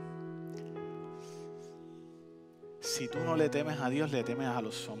 Si tú no le temes a Dios, le temes a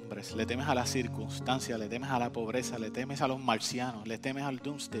los hombres, le temes a las circunstancias, le temes a la pobreza, le temes a los marcianos, le temes al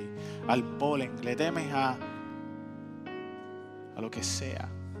doomsday, al polen, le temes a lo que sea.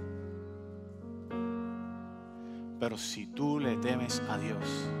 Pero si tú le temes a Dios,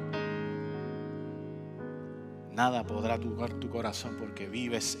 nada podrá turbar tu corazón porque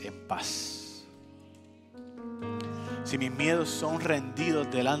vives en paz. Si mis miedos son rendidos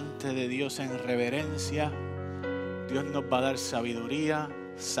delante de Dios en reverencia, Dios nos va a dar sabiduría,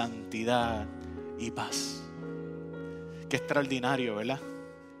 santidad y paz. Qué extraordinario, ¿verdad?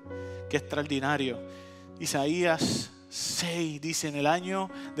 Qué extraordinario. Isaías 6 dice, en el año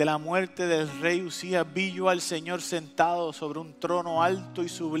de la muerte del rey Usías vi yo al Señor sentado sobre un trono alto y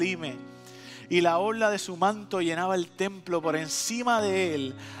sublime, y la orla de su manto llenaba el templo. Por encima de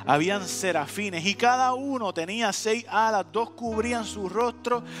él habían serafines, y cada uno tenía 6 alas, 2 cubrían su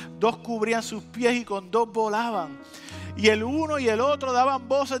rostro, 2 cubrían sus pies, y con 2 volaban. Y el uno y el otro daban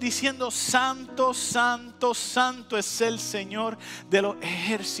voces diciendo, Santo, Santo, Santo es el Señor de los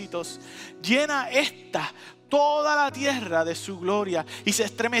ejércitos. Llena toda la tierra de su gloria. Y se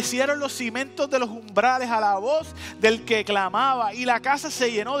estremecieron los cimientos de los umbrales a la voz del que clamaba, y la casa se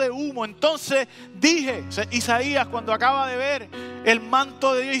llenó de humo. Entonces dije, Isaías cuando acaba de ver el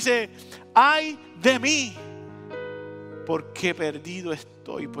manto de Dios, dice, ay de mí, porque perdido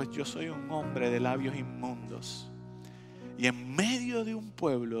estoy, pues yo soy un hombre de labios inmundos, y en medio de un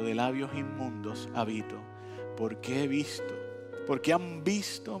pueblo de labios inmundos habito, porque han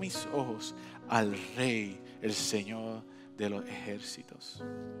visto mis ojos al Rey, el Señor de los ejércitos.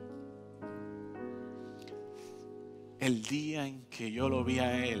 El día en que yo lo vi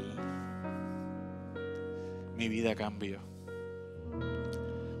a Él, mi vida cambió.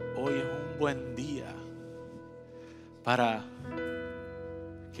 Hoy es un buen día para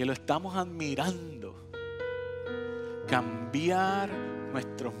que lo estamos admirando, cambiar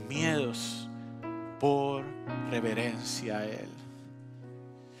nuestros miedos por reverencia a Él.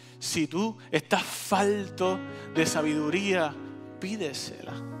 Si tú estás falto de sabiduría,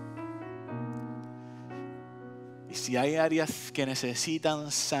 pídesela. Y si hay áreas que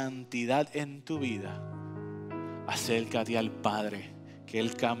necesitan santidad en tu vida, acércate al Padre, que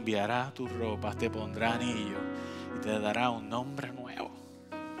Él cambiará tus ropas, te pondrá anillo y te dará un nombre nuevo.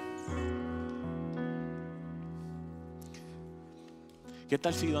 ¿Qué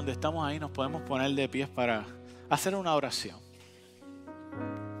tal si donde estamos ahí nos podemos poner de pies para hacer una oración?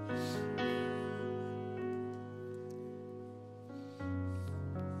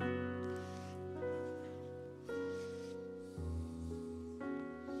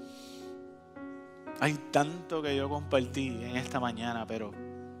 Hay tanto que yo compartí en esta mañana, pero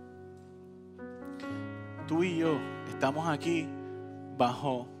tú y yo estamos aquí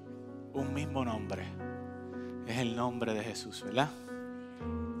bajo un mismo nombre. Es el nombre de Jesús, ¿verdad?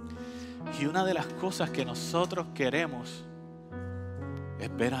 Y una de las cosas que nosotros queremos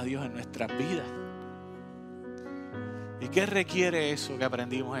es ver a Dios en nuestras vidas. ¿Y qué requiere eso que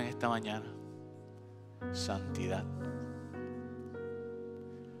aprendimos en esta mañana? Santidad.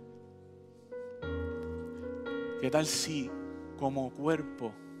 ¿Qué tal si como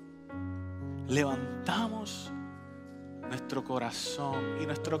cuerpo levantamos nuestro corazón y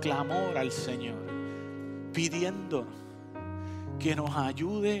nuestro clamor al Señor, pidiendo que nos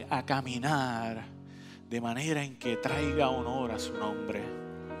ayude a caminar de manera en que traiga honor a su nombre?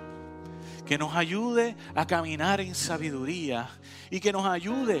 Que nos ayude a caminar en sabiduría y que nos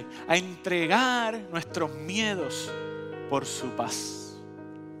ayude a entregar nuestros miedos por su paz.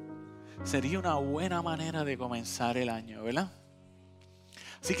 Sería una buena manera de comenzar el año, ¿verdad?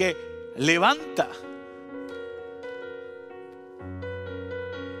 Así que levanta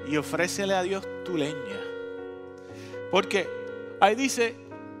y ofrécele a Dios tu leña. Porque ahí dice,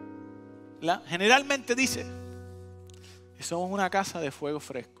 generalmente dice que somos una casa de fuego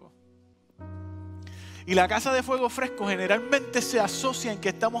fresco. Y la casa de fuego fresco generalmente se asocia en que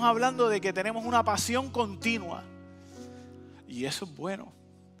estamos hablando de que tenemos una pasión continua. Y eso es bueno.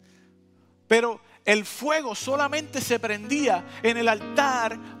 Pero el fuego solamente se prendía en el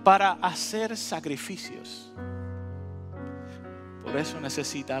altar para hacer sacrificios. Por eso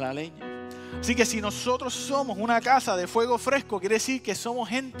necesita la leña. Así que si nosotros somos una casa de fuego fresco, quiere decir que somos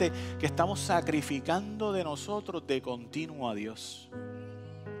gente que estamos sacrificando de nosotros de continuo a Dios.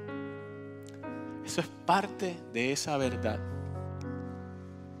 Eso es parte de esa verdad.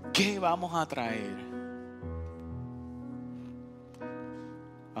 ¿Qué vamos a traer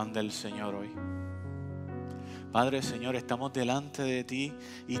ante el Señor hoy? Padre, Señor, estamos delante de ti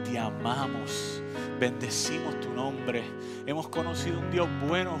y te amamos. Bendecimos tu nombre. Hemos conocido un Dios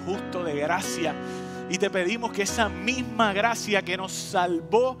bueno, justo, de gracia. Y te pedimos que esa misma gracia que nos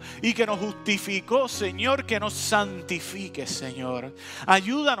salvó y que nos justificó, Señor, que nos santifique, Señor.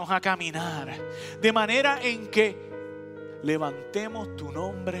 Ayúdanos a caminar de manera en que levantemos tu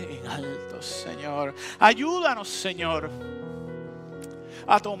nombre en alto, Señor. Ayúdanos, Señor,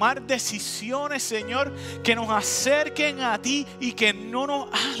 a tomar decisiones, Señor, que nos acerquen a ti y que no nos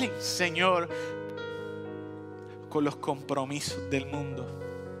alen, Señor, con los compromisos del mundo.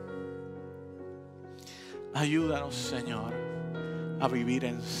 Ayúdanos, Señor, a vivir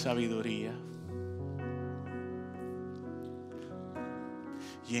en sabiduría.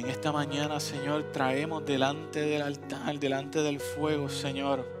 Y en esta mañana, Señor, traemos delante del altar, delante del fuego,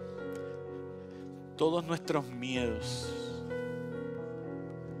 Señor, todos nuestros miedos.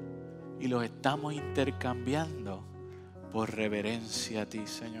 Y los estamos intercambiando por reverencia a ti,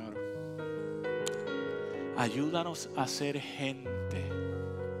 Señor. Ayúdanos a ser gente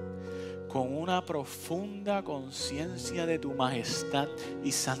con una profunda conciencia de tu majestad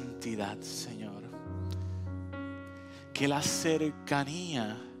y santidad, Señor. Que la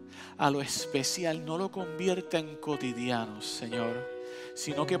cercanía a lo especial no lo convierta en cotidiano, Señor,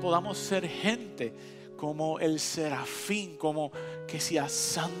 sino que podamos ser gente como el serafín, como que sea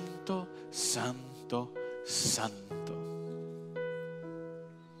santo, santo, santo.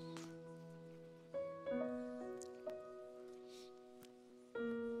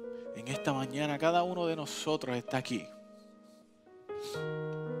 En esta mañana cada uno de nosotros está aquí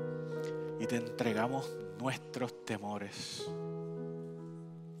y te entregamos nuestros temores.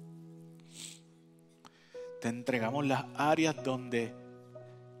 Te entregamos las áreas donde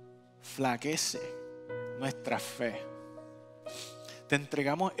flaquece nuestra fe. Te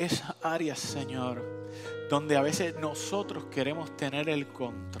entregamos esas áreas, Señor, donde a veces nosotros queremos tener el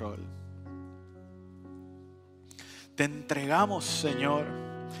control. Te entregamos, Señor,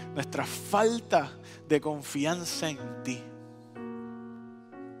 nuestra falta de confianza en ti.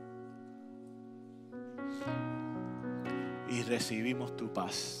 Y recibimos tu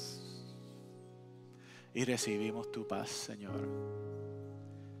paz. Y recibimos tu paz, Señor.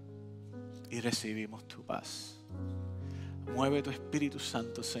 Y recibimos tu paz. Mueve tu Espíritu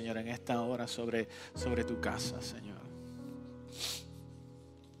Santo, Señor, en esta hora sobre tu casa, Señor.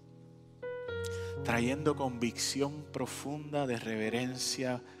 Trayendo convicción profunda de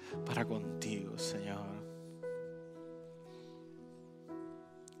reverencia para contigo, Señor.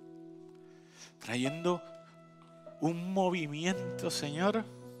 Trayendo un movimiento, Señor,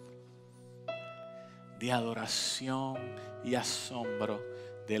 de adoración y asombro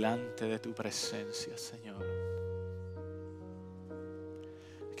delante de tu presencia, Señor.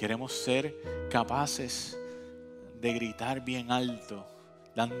 Queremos ser capaces de gritar bien alto,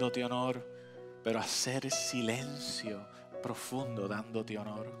 dándote honor, pero hacer silencio profundo, dándote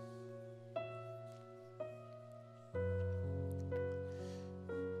honor.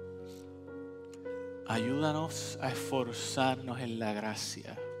 Ayúdanos a esforzarnos en la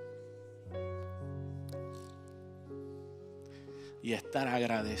gracia y a estar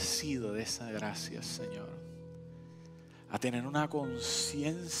agradecido de esa gracia, Señor. A tener una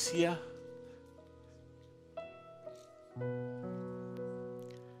conciencia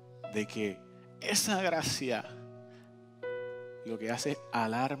de que esa gracia lo que hace es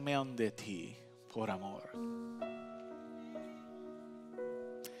alarme ante ti por amor.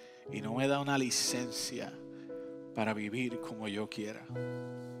 Y no me da una licencia para vivir como yo quiera.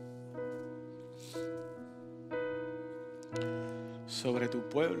 Sobre tu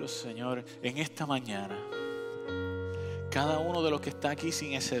pueblo, Señor, en esta mañana, cada uno de los que está aquí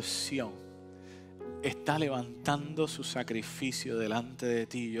sin excepción está levantando su sacrificio delante de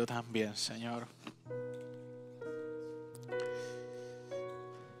ti. Yo también, Señor.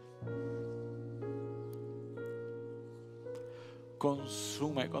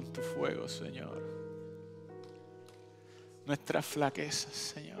 Consume con tu fuego, Señor, nuestras flaquezas,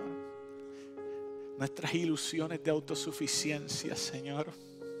 Señor, nuestras ilusiones de autosuficiencia, Señor,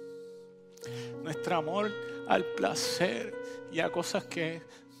 nuestro amor al placer y a cosas que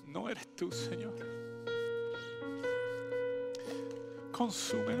no eres tú, Señor.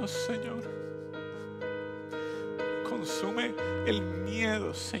 Consúmenos, Señor. Consume el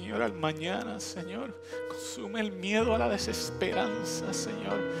miedo, Señor, al mañana, Señor. Consume el miedo a la desesperanza,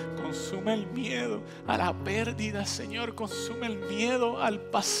 Señor. Consume el miedo a la pérdida, Señor. Consume el miedo al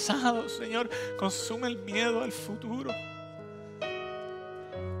pasado, Señor. Consume el miedo al futuro.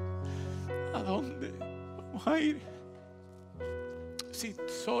 ¿A dónde vamos a ir si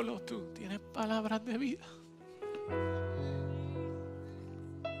solo tú tienes palabras de vida?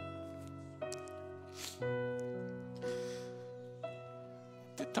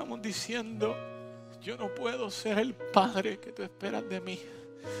 Te estamos diciendo: yo no puedo ser el padre que tú esperas de mí.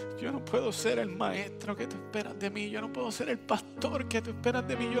 Yo no puedo ser el maestro que tú esperas de mí. Yo no puedo ser el pastor que tú esperas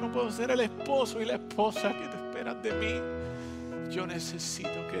de mí. Yo no puedo ser el esposo y la esposa que tú esperas de mí. Yo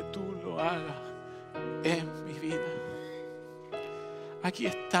necesito que tú lo hagas en mi vida. Aquí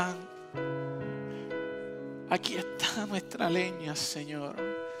está nuestra leña, Señor.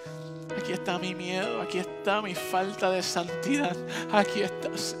 Aquí está mi miedo, aquí está mi falta de santidad. Aquí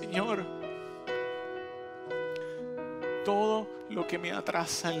está, Señor, todo lo que me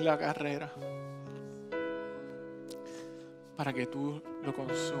atrasa en la carrera, para que tú lo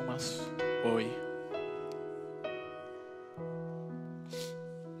consumas hoy.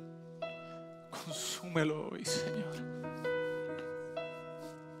 Consúmelo hoy, Señor.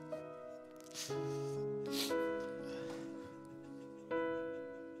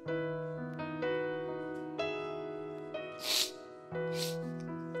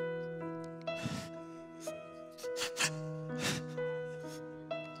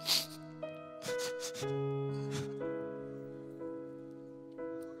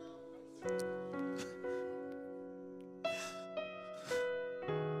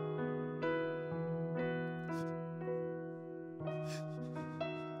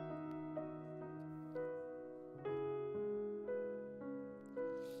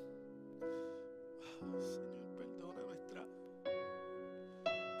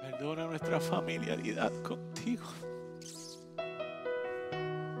 Perdona nuestra familiaridad contigo.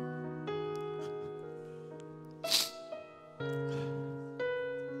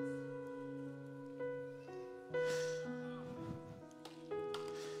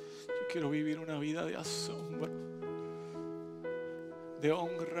 Yo quiero vivir una vida de asombro, de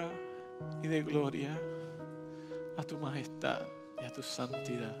honra y de gloria a tu majestad y a tu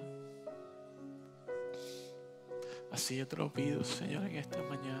santidad. Así yo te lo pido, Señor, en esta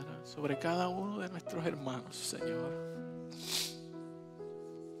mañana, sobre cada uno de nuestros hermanos, Señor.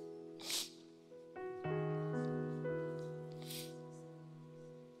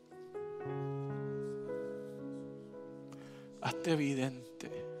 Hazte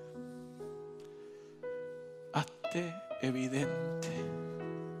evidente. Hazte evidente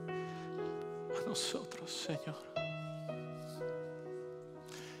a nosotros, Señor.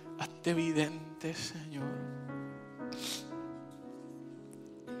 Hazte evidente, Señor.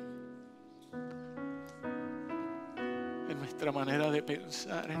 En nuestra manera de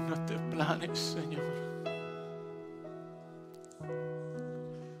pensar, en nuestros planes, Señor.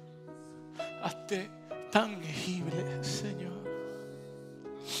 Hazte tangible, Señor.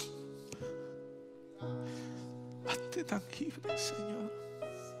 Hazte tangible, Señor.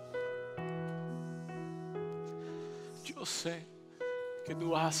 Yo sé que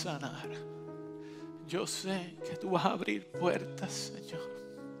tú vas a sanar. Yo sé que tú vas a abrir puertas, Señor.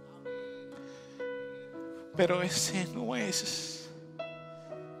 Pero ese no es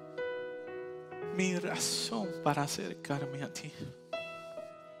mi razón para acercarme a ti.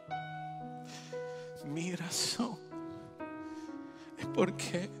 Mi razón es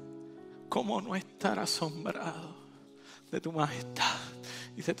porque cómo no estar asombrado de tu majestad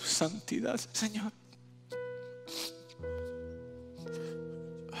y de tu santidad, Señor.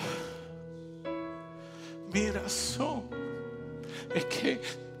 Mi razón es que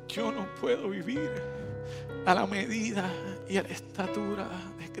yo no puedo vivir a la medida y a la estatura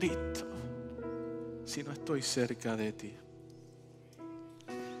de Cristo si no estoy cerca de ti.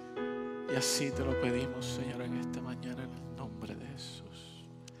 Y así te lo pedimos, Señor, en esta mañana, en el nombre de Jesús.